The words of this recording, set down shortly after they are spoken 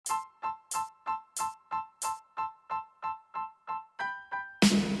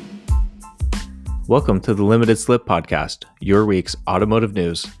Welcome to the Limited Slip Podcast, your week's automotive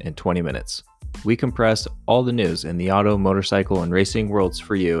news in 20 minutes. We compress all the news in the auto, motorcycle, and racing worlds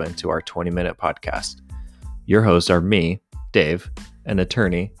for you into our 20-minute podcast. Your hosts are me, Dave, an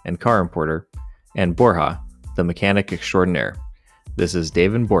attorney and car importer, and Borja, the mechanic extraordinaire. This is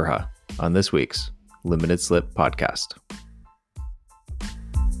Dave and Borja on this week's Limited Slip Podcast.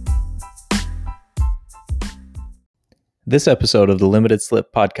 This episode of the Limited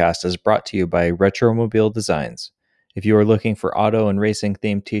Slip Podcast is brought to you by Retromobile Designs. If you are looking for auto and racing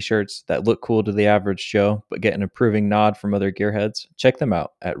themed t-shirts that look cool to the average Joe but get an approving nod from other gearheads, check them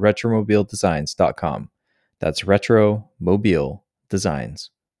out at retromobiledesigns.com. That's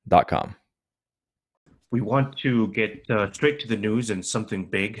retromobiledesigns.com. We want to get straight to the news and something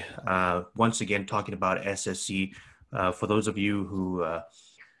big. Once again, talking about SSC. For those of you who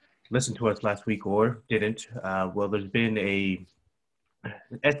listened to us last week or didn't, there's been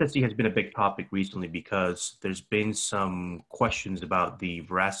SSC has been a big topic recently because there's been some questions about the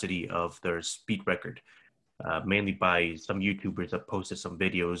veracity of their speed record, mainly by some YouTubers that posted some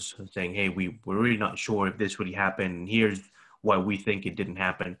videos saying, hey, we're really not sure if this really happened, and here's why we think it didn't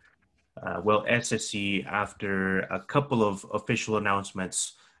happen. SSC, after a couple of official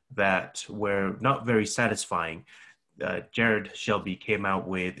announcements that were not very satisfying, Jared Shelby came out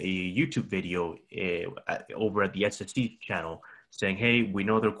with a YouTube video over at the SSC channel saying, hey, we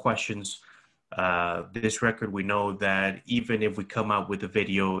know there are questions. This record, we know that even if we come out with a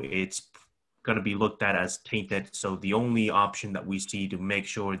video, it's going to be looked at as tainted. So the only option that we see to make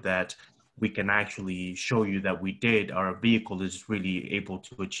sure that we can actually show you that our vehicle is really able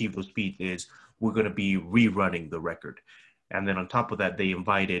to achieve those speeds is we're going to be rerunning the record. And then on top of that, they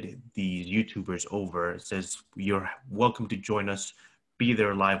invited these YouTubers over. It says, you're welcome to join us, be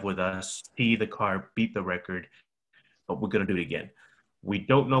there live with us, see the car, beat the record, but we're going to do it again. We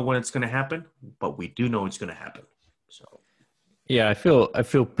don't know when it's going to happen, but we do know it's going to happen. So, yeah, I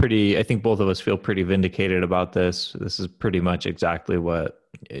think both of us feel pretty vindicated about this. This is pretty much exactly what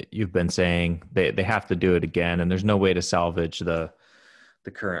you've been saying. They have to do it again, and there's no way to salvage the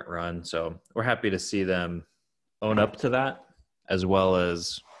current run. So we're happy to see them own up to that as well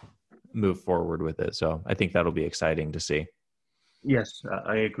as move forward with it. So I think that'll be exciting to see. Yes,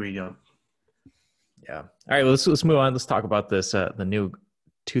 I agree. Yeah. All right, let's move on. Let's talk about this. The new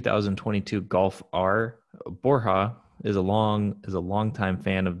 2022 Golf R. Borja is a longtime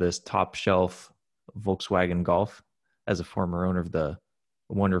fan of this top shelf Volkswagen Golf as a former owner of the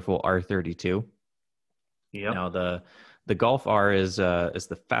wonderful R32. Yeah. Now the Golf R is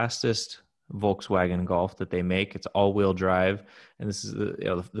the fastest Volkswagen Golf that they make. It's all-wheel drive, and this is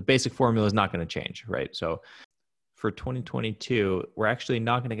the basic formula is not going to change, right? So for 2022, we're actually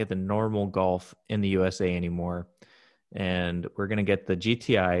not going to get the normal Golf in the USA anymore, and we're going to get the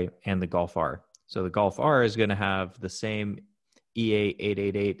GTI and the Golf R. So the Golf R is going to have the same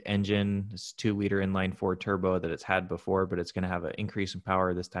EA888 engine, this 2-liter inline-4 turbo that it's had before, but it's going to have an increase in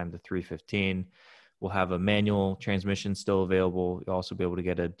power, this time to 315. We'll have a manual transmission still available. You'll also be able to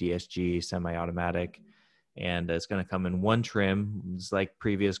get a DSG semi-automatic, and it's going to come in one trim. It's like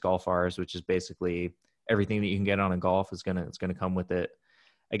previous Golf Rs, which is basically everything that you can get on a Golf it's going to come with it.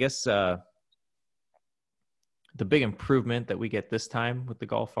 I guess the big improvement that we get this time with the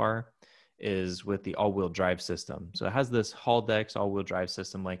Golf R is with the all-wheel drive system. So it has this Haldex all-wheel drive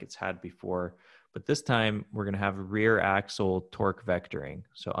system like it's had before, but this time we're going to have rear axle torque vectoring.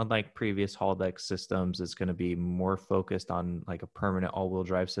 So unlike previous Haldex systems, it's going to be more focused on like a permanent all-wheel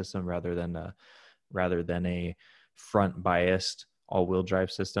drive system rather than a front biased all-wheel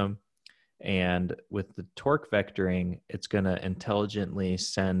drive system. And with the torque vectoring, it's going to intelligently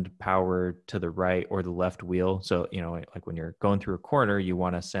send power to the right or the left wheel. So, like when you're going through a corner, you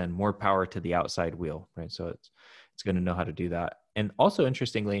want to send more power to the outside wheel, right? So it's going to know how to do that. And also,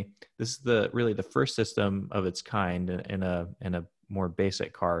 interestingly, this is really the first system of its kind in a more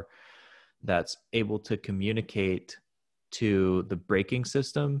basic car that's able to communicate to the braking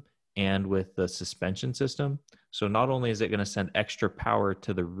system and with the suspension system. So not only is it going to send extra power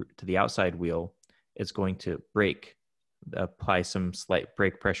to the outside wheel, it's going to apply some slight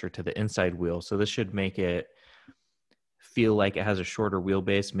brake pressure to the inside wheel. So this should make it feel like it has a shorter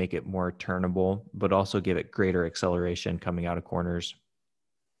wheelbase, make it more turnable, but also give it greater acceleration coming out of corners.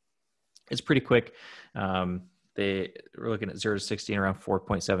 It's pretty quick. We're looking at 0 to 60 in around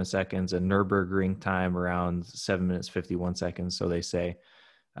 4.7 seconds, and Nürburgring time around 7 minutes 51 seconds. So they say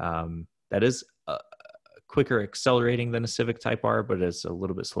that is quicker accelerating than a Civic Type R, but it's a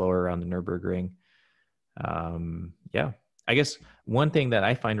little bit slower around the Nürburgring. I guess one thing that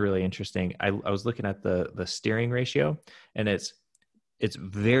I find really interesting, I was looking at the steering ratio, and it's it's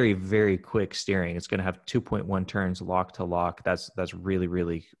very, very quick steering. It's going to have 2.1 turns lock to lock. That's really,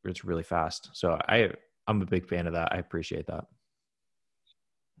 really, it's really fast. So I'm a big fan of that. I appreciate that.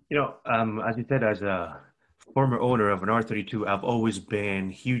 As you said, as a former owner of an R32, I've always been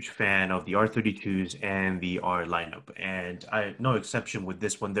a huge fan of the R32s and the R lineup, and no exception with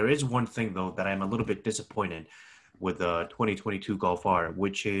this one. There is one thing though that I'm a little bit disappointed with the 2022 Golf R,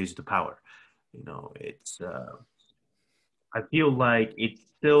 which is the power. It's I feel like it's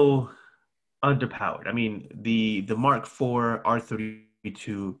still underpowered. I mean, the Mark IV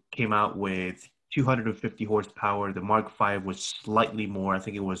R32 came out with 250 horsepower. The Mark V was slightly more. I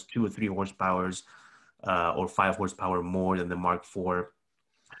think it was 2 or 3 horsepowers or 5 horsepower more than the Mark IV.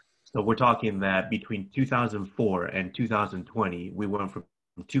 So we're talking that between 2004 and 2020, we went from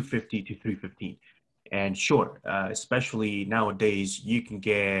 250 to 315. And sure, especially nowadays, you can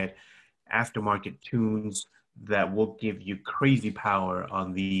get aftermarket tunes that will give you crazy power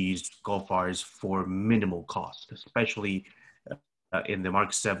on these Golf Rs for minimal cost, especially in the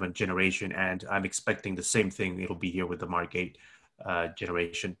Mark 7 generation. And I'm expecting the same thing. It'll be here with the Mark 8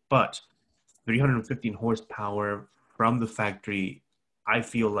 generation. But 315 horsepower from the factory, I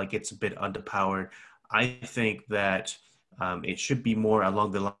feel like it's a bit underpowered. I think that it should be more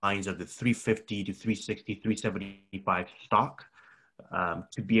along the lines of the 350 to 360, 375 stock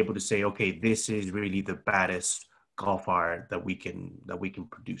to be able to say, okay, this is really the baddest Golf R that we can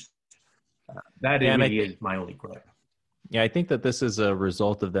produce. That Yeah, it really is my only gripe. yeah, I think that this is a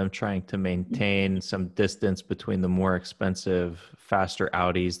result of them trying to maintain some distance between the more expensive, faster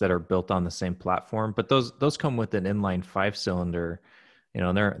Audis that are built on the same platform. But those come with an inline 5 cylinder,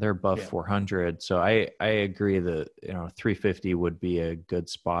 and they're above Yeah. 400. So I agree that 350 would be a good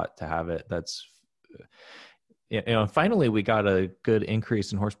spot to have it. That's finally we got a good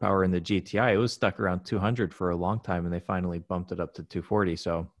increase in horsepower in the GTI. It was stuck around 200 for a long time, and they finally bumped it up to 240.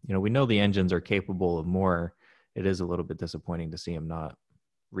 So we know the engines are capable of more. It is a little bit disappointing to see them not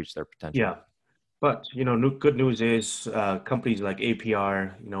reach their potential. Yeah. But good news is companies like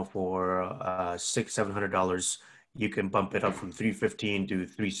APR, for $600-700, you can bump it up from 315 to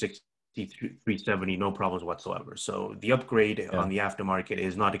 360, 370, no problems whatsoever. So the upgrade Yeah. on the aftermarket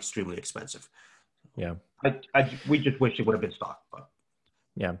is not extremely expensive. Yeah. We just wish it would have been stock. But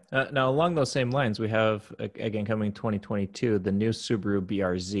Yeah. Now, along those same lines, we have, again, coming 2022, the new Subaru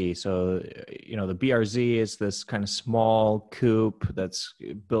BRZ. So, the BRZ is this kind of small coupe that's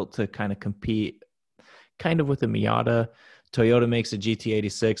built to kind of compete kind of with the Miata. Toyota makes a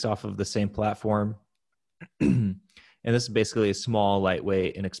GT86 off of the same platform. And this is basically a small,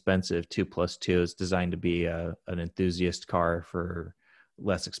 lightweight, inexpensive 2+2. It's designed to be an enthusiast car for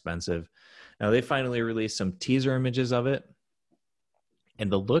less expensive. Now, they finally released some teaser images of it.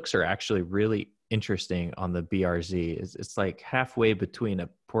 And the looks are actually really interesting on the BRZ. It's like halfway between a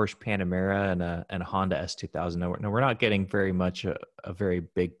Porsche Panamera and a Honda S2000. Now, we're not getting very much a very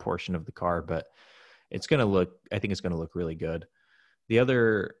big portion of the car, but I think it's going to look really good. The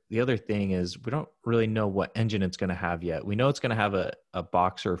other thing is we don't really know what engine it's going to have yet. We know it's going to have a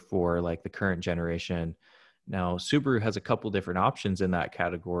boxer for like the current generation. Now, Subaru has a couple different options in that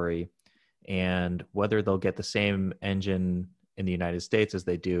category, and whether they'll get the same engine in the United States as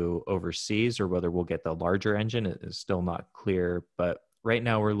they do overseas, or whether we'll get the larger engine, is still not clear. But right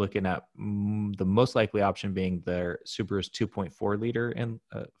now we're looking at the most likely option being their Subaru's 2.4 liter in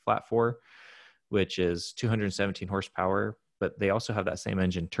flat four, which is 217 horsepower, but they also have that same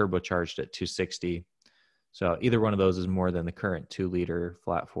engine turbocharged at 260. So either one of those is more than the current 2-liter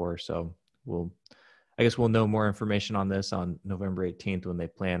flat four. So I guess we'll know more information on this on November 18th when they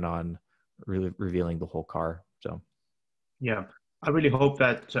plan on really revealing the whole car. So yeah, I really hope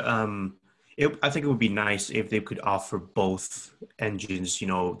that I think it would be nice if they could offer both engines, the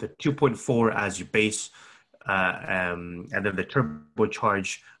 2.4 as your base, and then the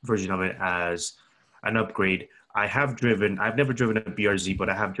turbocharged version of it as an upgrade. I've never driven a BRZ, but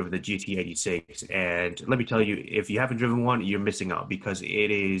I have driven the GT86. And let me tell you, if you haven't driven one, you're missing out because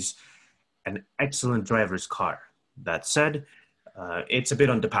it is an excellent driver's car. That said, it's a bit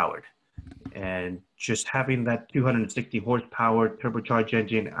underpowered. And just having that 260 horsepower turbocharged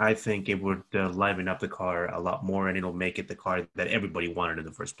engine, I think it would liven up the car a lot more, and it'll make it the car that everybody wanted in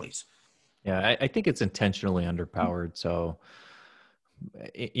the first place. yeah, I think it's intentionally underpowered. So,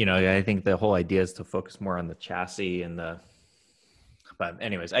 I think the whole idea is to focus more on the chassis but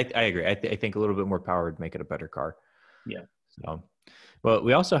anyways, I agree. I think a little bit more power would make it a better car. Yeah. So, well,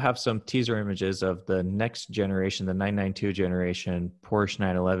 we also have some teaser images of the next generation, the 992 generation Porsche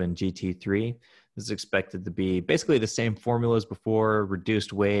 911 GT3. This is expected to be basically the same formula as before,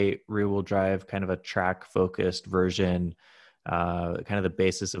 reduced weight, rear-wheel drive, kind of a track-focused version. kind of the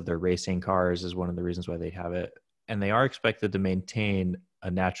basis of their racing cars is one of the reasons why they have it. And they are expected to maintain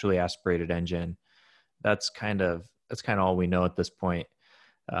a naturally aspirated engine. That's kind of all we know at this point.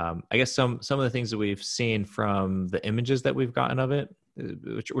 I guess some of the things that we've seen from the images that we've gotten of it,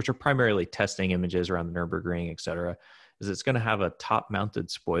 which are primarily testing images around the Nürburgring, et cetera, is it's going to have a top mounted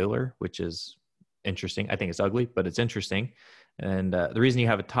spoiler, which is interesting. I think it's ugly, but it's interesting. And the reason you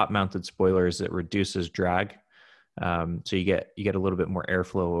have a top mounted spoiler is it reduces drag. So you get a little bit more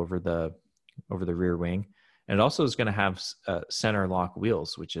airflow over the rear wing. And it also is going to have center lock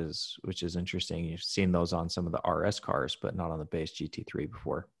wheels, which is interesting. You've seen those on some of the RS cars, but not on the base GT3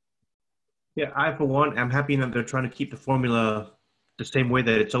 before. Yeah, I, for one, am happy that they're trying to keep the formula the same way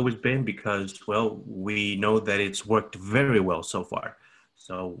that it's always been because, well, we know that it's worked very well so far.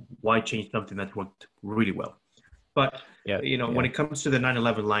 So why change something that's worked really well? But, when it comes to the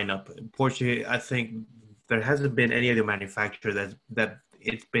 911 lineup, Porsche, I think there hasn't been any other manufacturer that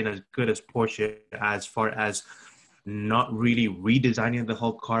it's been as good as Porsche as far as not really redesigning the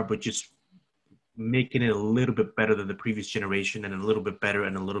whole car, but just making it a little bit better than the previous generation and a little bit better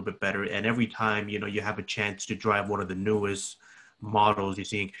and a little bit better. And every time, you have a chance to drive one of the newest models, you're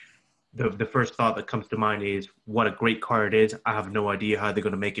seeing the first thought that comes to mind is what a great car it is. I have no idea how they're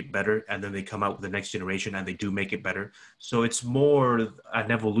going to make it better. And then they come out with the next generation and they do make it better. So it's more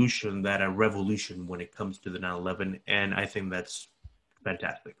an evolution than a revolution when it comes to the 911. And I think that's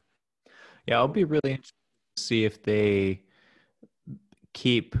fantastic. Yeah, I'll be really interested to see if they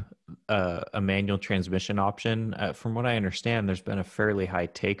keep a manual transmission option. From what I understand, there's been a fairly high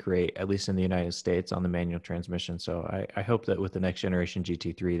take rate, at least in the United States, on the manual transmission. So I hope that with the next generation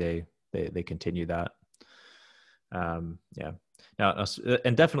GT3, they continue that. Yeah. Now,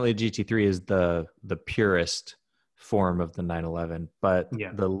 and definitely GT3 is the purest form of the 911, but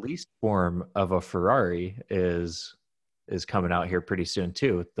the least form of a Ferrari is coming out here pretty soon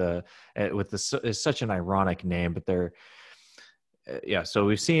too. It's such an ironic name, but they're so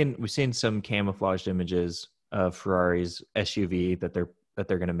we've seen some camouflaged images of Ferrari's SUV that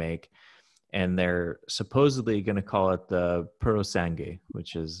they're going to make, and they're supposedly going to call it the Puro Sangue,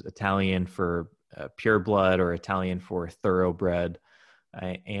 which is Italian for pure blood or Italian for thoroughbred.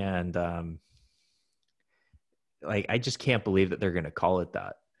 And I just can't believe that they're going to call it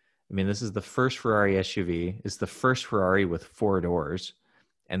that. I mean, this is the first Ferrari SUV. It's the first Ferrari with 4 doors,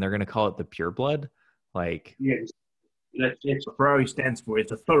 and they're going to call it the pure blood. Yes. It's what Ferrari stands for.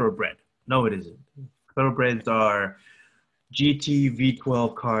 It's a thoroughbred. No, it isn't. Thoroughbreds are GT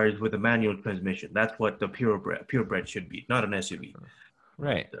V12 cars with a manual transmission. That's what the purebred should be, not an SUV.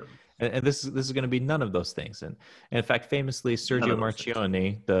 Right. And this is going to be none of those things. And in fact, famously, Sergio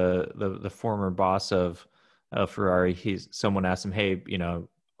Marchionne, the former boss of Ferrari, someone asked him, "Hey,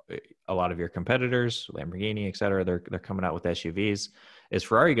 a lot of your competitors, Lamborghini, et cetera, they're coming out with SUVs. Is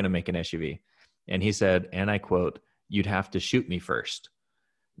Ferrari going to make an SUV?" And he said, and I quote, "You'd have to shoot me first."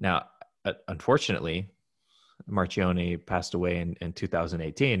 Now, unfortunately, Marchionne passed away in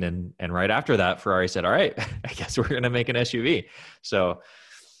 2018. And right after that, Ferrari said, "All right, I guess we're going to make an SUV." So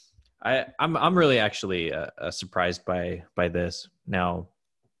I'm really actually surprised by this. Now,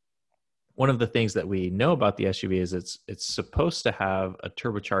 one of the things that we know about the SUV is it's supposed to have a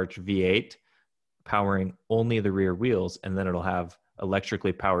turbocharged V8 powering only the rear wheels, and then it'll have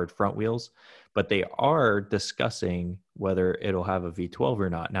electrically powered front wheels, but they are discussing whether it'll have a V12 or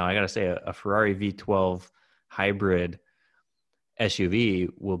not. Now, I got to say a Ferrari V12 hybrid SUV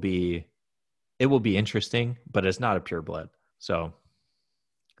will be interesting, but it's not a pure blood. So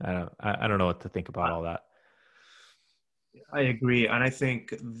I don't know what to think about all that. I agree. And I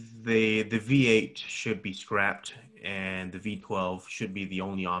think the V8 should be scrapped and the V12 should be the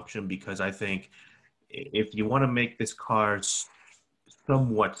only option, because I think if you want to make this car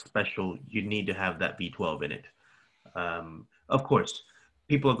somewhat special, you need to have that V12 in it. Of course,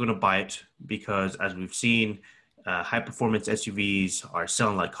 people are going to buy it because, as we've seen, high performance SUVs are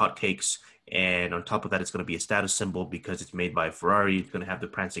selling like hotcakes. And on top of that, it's going to be a status symbol because it's made by Ferrari. It's going to have the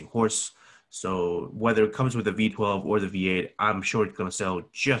prancing horse. So whether it comes with the V12 or the V8, I'm sure it's going to sell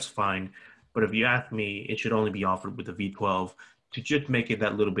just fine. But if you ask me, it should only be offered with the V12 to just make it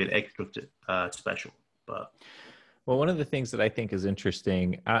that little bit extra special. But well, one of the things that I think is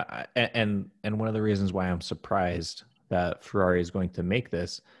interesting, and one of the reasons why I'm surprised that Ferrari is going to make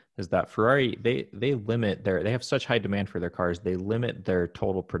this, is that Ferrari, they limit they have such high demand for their cars, they limit their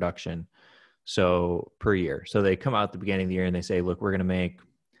total production per year. So they come out at the beginning of the year and they say, look, we're going to make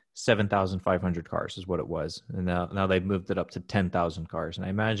 7,500 cars is what it was. And now they've moved it up to 10,000 cars. And I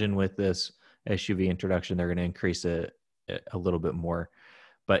imagine with this SUV introduction, they're going to increase it a little bit more.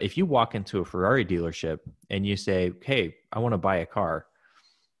 But if you walk into a Ferrari dealership and you say, hey, I want to buy a car,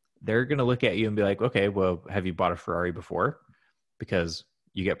 they're going to look at you and be like, okay, well, have you bought a Ferrari before? Because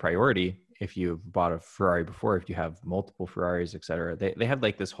you get priority if you've bought a Ferrari before, if you have multiple Ferraris, et cetera. They have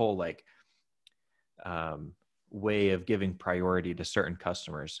like this whole like way of giving priority to certain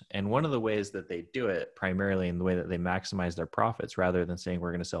customers. And one of the ways that they do it primarily in the way that they maximize their profits, rather than saying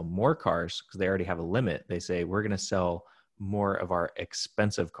we're going to sell more cars because they already have a limit, they say we're going to sell more of our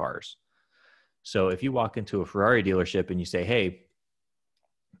expensive cars. So if you walk into a Ferrari dealership and you say, hey,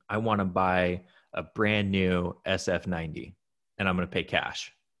 I want to buy a brand new SF90 and I'm going to pay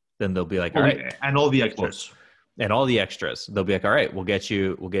cash, then they'll be like, all right. And all the extras. And all the extras. They'll be like, all right, we'll get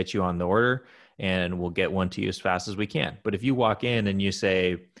you on the order and we'll get one to you as fast as we can. But if you walk in and you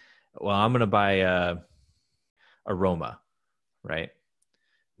say, well, I'm going to buy a Roma, right?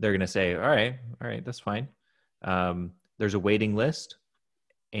 They're going to say, all right, that's fine. There's a waiting list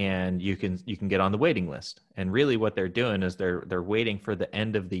and you can get on the waiting list. And really what they're doing is they're waiting for the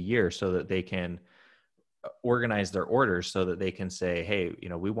end of the year so that they can organize their orders so that they can say, hey,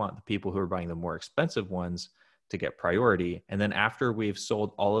 we want the people who are buying the more expensive ones to get priority. And then after we've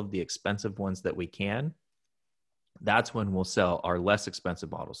sold all of the expensive ones that we can, that's when we'll sell our less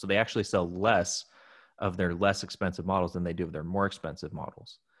expensive models. So they actually sell less of their less expensive models than they do of their more expensive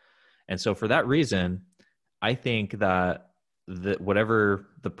models. And so for that reason, I think that whatever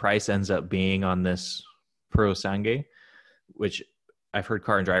the price ends up being on this Purosangue, which I've heard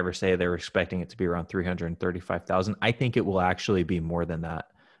Car and Driver say they were expecting it to be around 335,000. I think it will actually be more than that.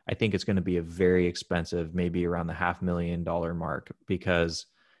 I think it's going to be a very expensive, maybe around the $500,000 mark, because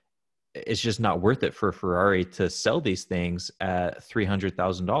it's just not worth it for Ferrari to sell these things at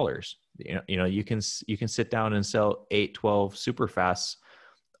 $300,000. You can sit down and sell 812 Superfasts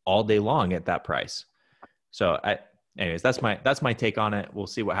all day long at that price. So anyways, that's my take on it. We'll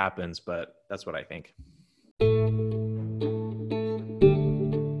see what happens, but that's what I think.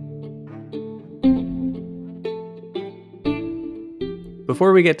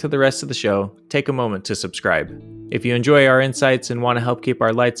 Before we get to the rest of the show, take a moment to subscribe. If you enjoy our insights and want to help keep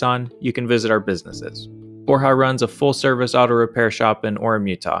our lights on, you can visit our businesses. Borja runs a full-service auto repair shop in Orem,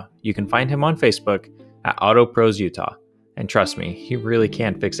 Utah. You can find him on Facebook at Auto Pros Utah. And trust me, he really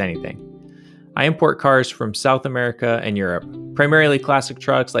can fix anything. I import cars from South America and Europe, primarily classic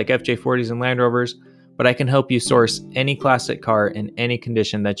trucks like FJ40s and Land Rovers, but I can help you source any classic car in any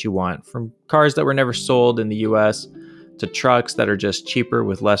condition that you want, from cars that were never sold in the US to trucks that are just cheaper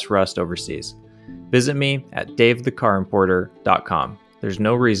with less rust overseas. Visit me at davethecarimporter.com. There's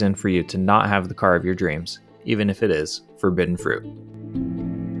no reason for you to not have the car of your dreams, even if it is forbidden fruit.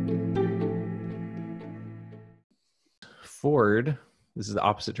 Ford, this is the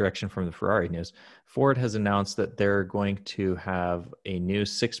opposite direction from the Ferrari news. Ford has announced that they're going to have a new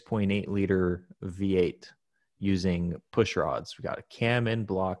 6.8 liter V8 using push rods. We got a cam in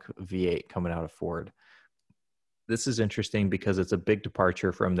block V8 coming out of Ford. This is interesting because it's a big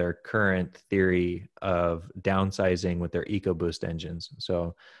departure from their current theory of downsizing with their EcoBoost engines.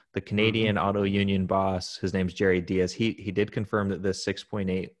 So the Canadian Auto Union boss, his name's Jerry Diaz, he did confirm that this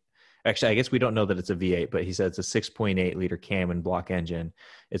 6.8, actually, I guess we don't know that it's a V8, but he said it's a 6.8 liter cam and block engine.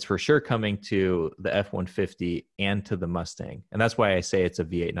 It's for sure coming to the F-150 and to the Mustang. And that's why I say it's a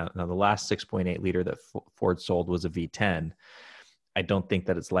V8. Now the last 6.8 liter that Ford sold was a V10. I don't think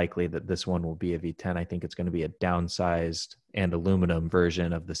that it's likely that this one will be a V10. I think it's going to be a downsized and aluminum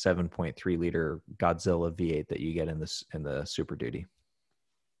version of the 7.3 liter Godzilla V8 that you get in the Super Duty.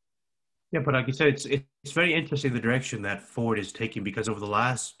 Yeah, but like you said, it's very interesting the direction that Ford is taking, because over the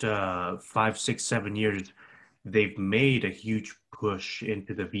last 5, 6, 7 years, they've made a huge push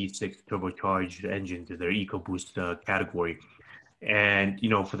into the V6 turbocharged engine, to their EcoBoost category. And,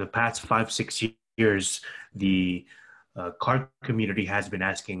 for the past 5, 6 years, the car community has been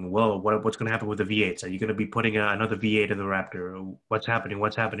asking, well, what's going to happen with the V8s? Are you going to be putting another V8 in the Raptor? What's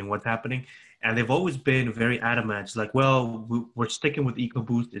happening? And they've always been very adamant. It's like, well, we're sticking with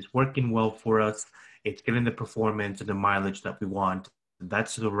EcoBoost. It's working well for us. It's getting the performance and the mileage that we want.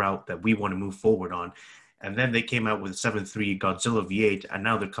 That's the route that we want to move forward on. And then they came out with a 7.3 Godzilla V8, and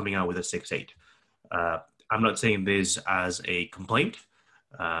now they're coming out with a 6.8. I'm not saying this as a complaint.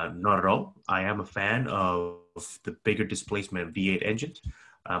 Not at all. I am a fan of the bigger displacement V8 engines,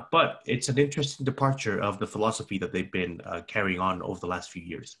 but it's an interesting departure of the philosophy that they've been carrying on over the last few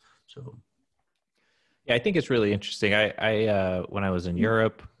years. So, yeah, I think it's really interesting. I when I was in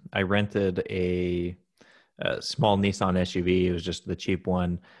Europe, I rented a small Nissan SUV. It was just the cheap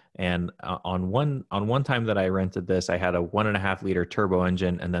one, and on one time that I rented this, I had a 1.5 liter turbo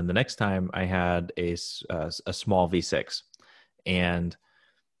engine, and then the next time I had a small V6, and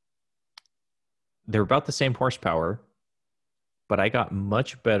they're about the same horsepower, but I got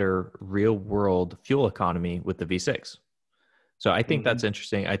much better real world fuel economy with the V6. So I think Hmm. that's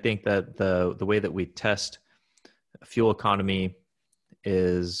interesting. I think that the way that we test fuel economy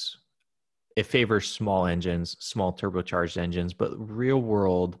is it favors small engines, small turbocharged engines, but real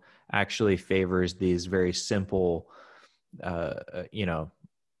world actually favors these very simple, you know,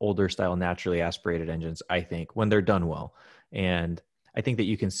 older style naturally aspirated engines, I think, when they're done well. And I think that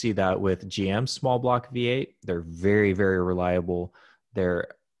you can see that with GM small block V8. They're very, very reliable. They're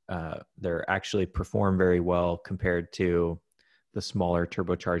actually perform very well compared to the smaller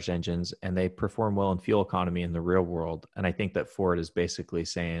turbocharged engines, and they perform well in fuel economy in the real world. And I think that Ford is basically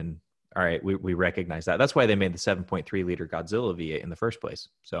saying, all right, we recognize that. That's why they made the 7.3 liter Godzilla V8 in the first place.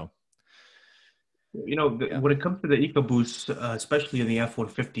 So, yeah, When it comes to the EcoBoost, especially in the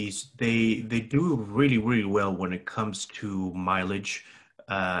F-150s, they do really, really well when it comes to mileage,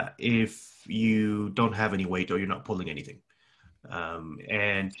 if you don't have any weight or you're not pulling anything,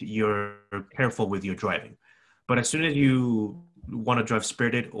 and you're careful with your driving. But as soon as you want to drive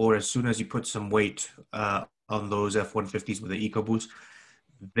spirited, or as soon as you put some weight on those F-150s with the EcoBoost,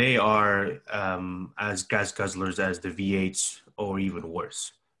 they are as gas guzzlers as the V8s or even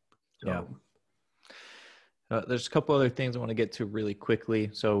worse. yeah. So, There's a couple other things I want to get to really quickly.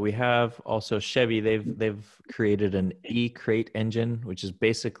 So we have also Chevy. They've created an E-Crate engine, which is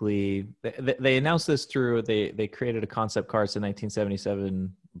basically they announced this through they created a concept car. It's a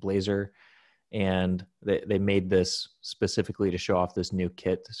 1977 Blazer, and they made this specifically to show off this new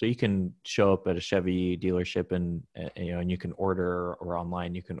kit. So you can show up at a Chevy dealership and and you can order, or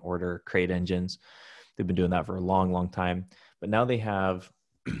online you can order crate engines. They've been doing that for a long, long time, but now they have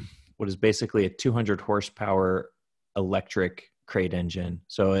what is basically a 200 horsepower electric crate engine.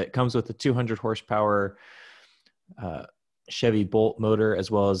 So it comes with a 200 horsepower uh, Chevy Bolt motor as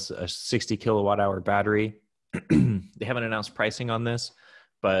well as a 60 kilowatt hour battery. They haven't announced pricing on this,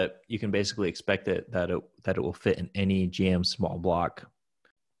 but you can basically expect that it will fit in any GM small block.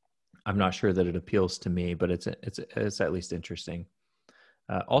 I'm not sure that it appeals to me, but it's at least interesting.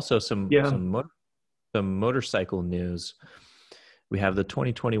 Also, yeah. some motorcycle news. We have the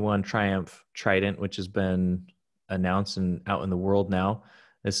 2021 Triumph Trident, which has been announced and out in the world now.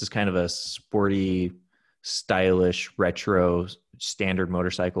 This is kind of a sporty, stylish, retro standard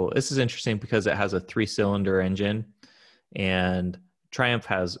motorcycle. This is interesting because it has a 3-cylinder engine, and Triumph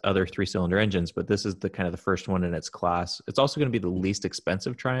has other 3-cylinder engines, but this is the kind of the first one in its class. It's also going to be the least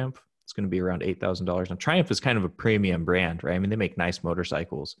expensive Triumph. It's going to be around $8,000. Now, Triumph is kind of a premium brand, right? I mean, they make nice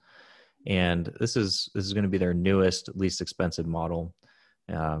motorcycles, and this is going to be their newest, least expensive model.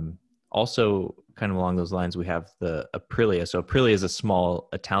 Also, kind of along those lines, we have the Aprilia. So Aprilia is a small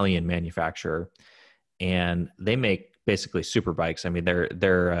Italian manufacturer, and they make basically super bikes. I mean,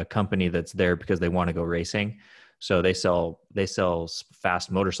 they're a company that's there because they want to go racing. So they sell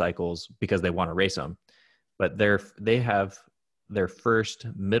fast motorcycles because they want to race them. But they have their first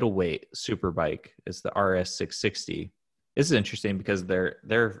middleweight super bike. It's the RS 660. This is interesting because their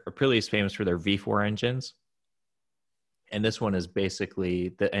Aprilia is famous for their V4 engines, and this one is basically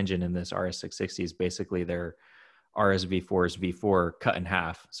the engine in this RS 660 is basically their RS V4's V4 cut in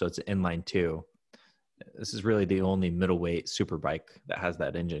half. So it's an inline two. This is really the only middleweight super bike that has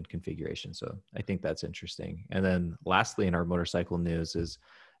that engine configuration. So I think that's interesting. And then lastly, in our motorcycle news is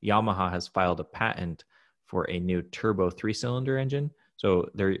Yamaha has filed a patent for a new turbo 3-cylinder engine. So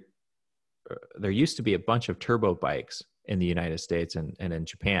there used to be a bunch of turbo bikes in the United States and in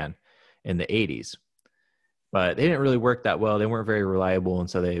Japan in the 80s, but they didn't really work that well. They weren't very reliable. And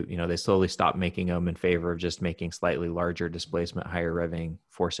so they slowly stopped making them in favor of just making slightly larger displacement, higher revving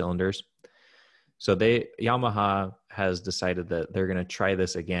 4-cylinders. So Yamaha has decided that they're going to try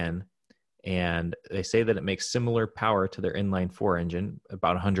this again. And they say that it makes similar power to their inline 4 engine,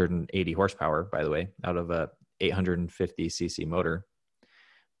 about 180 horsepower, by the way, out of a 850 cc motor.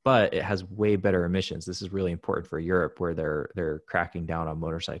 But it has way better emissions. This is really important for Europe, where they're cracking down on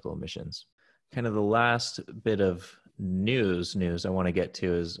motorcycle emissions. Kind of the last bit of news I want to get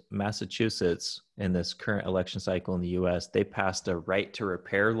to is Massachusetts, in this current election cycle in the US, they passed a right to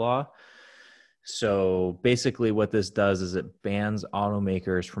repair law. So basically what this does is it bans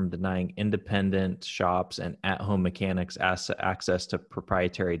automakers from denying independent shops and at-home mechanics access to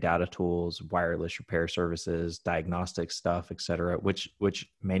proprietary data tools, wireless repair services, diagnostic stuff, etc., which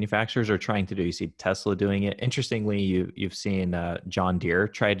manufacturers are trying to do. You see Tesla doing it. Interestingly, you've seen John Deere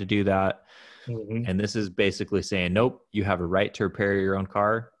try to do that. Mhm. And this is basically saying, nope, you have a right to repair your own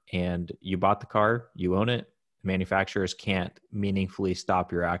car, and you bought the car, you own it. Manufacturers can't meaningfully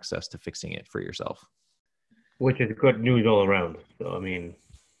stop your access to fixing it for yourself. Which is good news all around. So, I mean,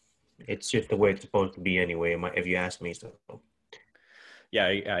 It's just the way it's supposed to be anyway, if you ask me. So Yeah,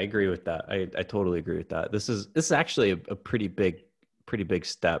 I agree with that. I totally agree with that. This is actually a pretty big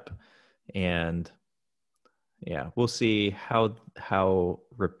step, and yeah, we'll see how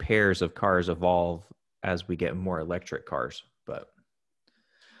repairs of cars evolve as we get more electric cars. But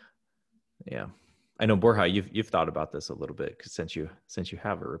yeah, I know Borja, you've thought about this a little bit since you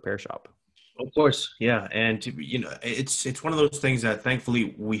have a repair shop. of course, yeah, and it's one of those things that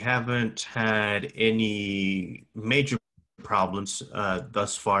thankfully we haven't had any major problems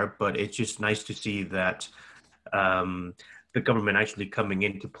thus far, but it's just nice to see that um, the government actually coming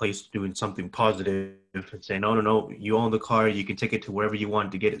into place doing something positive and saying, no, no, no, you own the car, you can take it to wherever you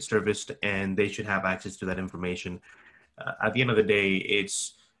want to get it serviced, and they should have access to that information. At the end of the day,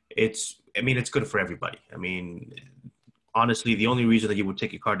 I mean, it's good for everybody. I mean, honestly, the only reason that you would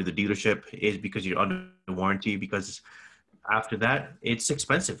take your car to the dealership is because you're under warranty, because after that, it's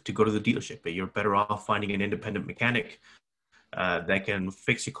expensive to go to the dealership. You're better off finding an independent mechanic that can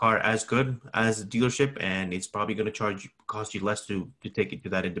fix your car as good as a dealership, and it's probably going to cost you less to take it to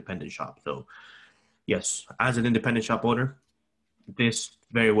that independent shop. So yes, as an independent shop owner, this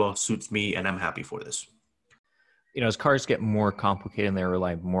very well suits me, and I'm happy for this. As cars get more complicated and they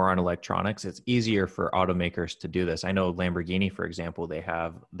rely more on electronics, it's easier for automakers to do this. I know Lamborghini, for example, they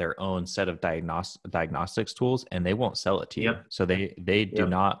have their own set of diagnostics tools, and they won't sell it to you. Yep. So they do Yep.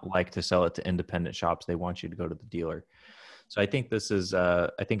 not like to sell it to independent shops. They want you to go to the dealer. So I think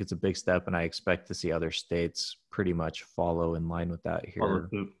I think it's a big step, and I expect to see other states pretty much follow in line with that Follow here.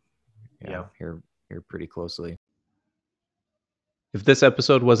 suit. Yeah, Yeah. here pretty closely. If this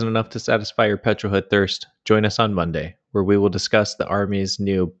episode wasn't enough to satisfy your petrolhead thirst, join us on Monday, where we will discuss the Army's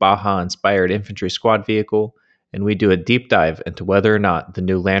new Baja-inspired infantry squad vehicle, and we do a deep dive into whether or not the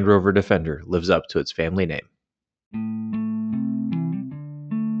new Land Rover Defender lives up to its family name.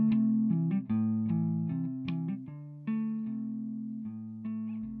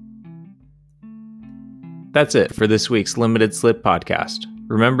 That's it for this week's Limited Slip podcast.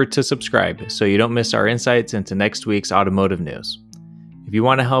 Remember to subscribe so you don't miss our insights into next week's automotive news. If you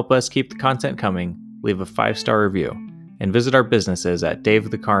want to help us keep the content coming, leave a 5-star review and visit our businesses at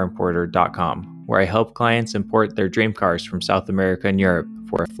davethecarimporter.com, where I help clients import their dream cars from South America and Europe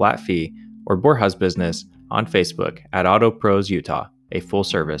for a flat fee, or Borja's business on Facebook at Auto Pros Utah, a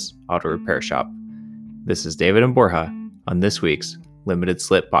full-service auto repair shop. This is David and Borja on this week's Limited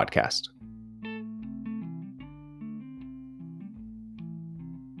Slip podcast.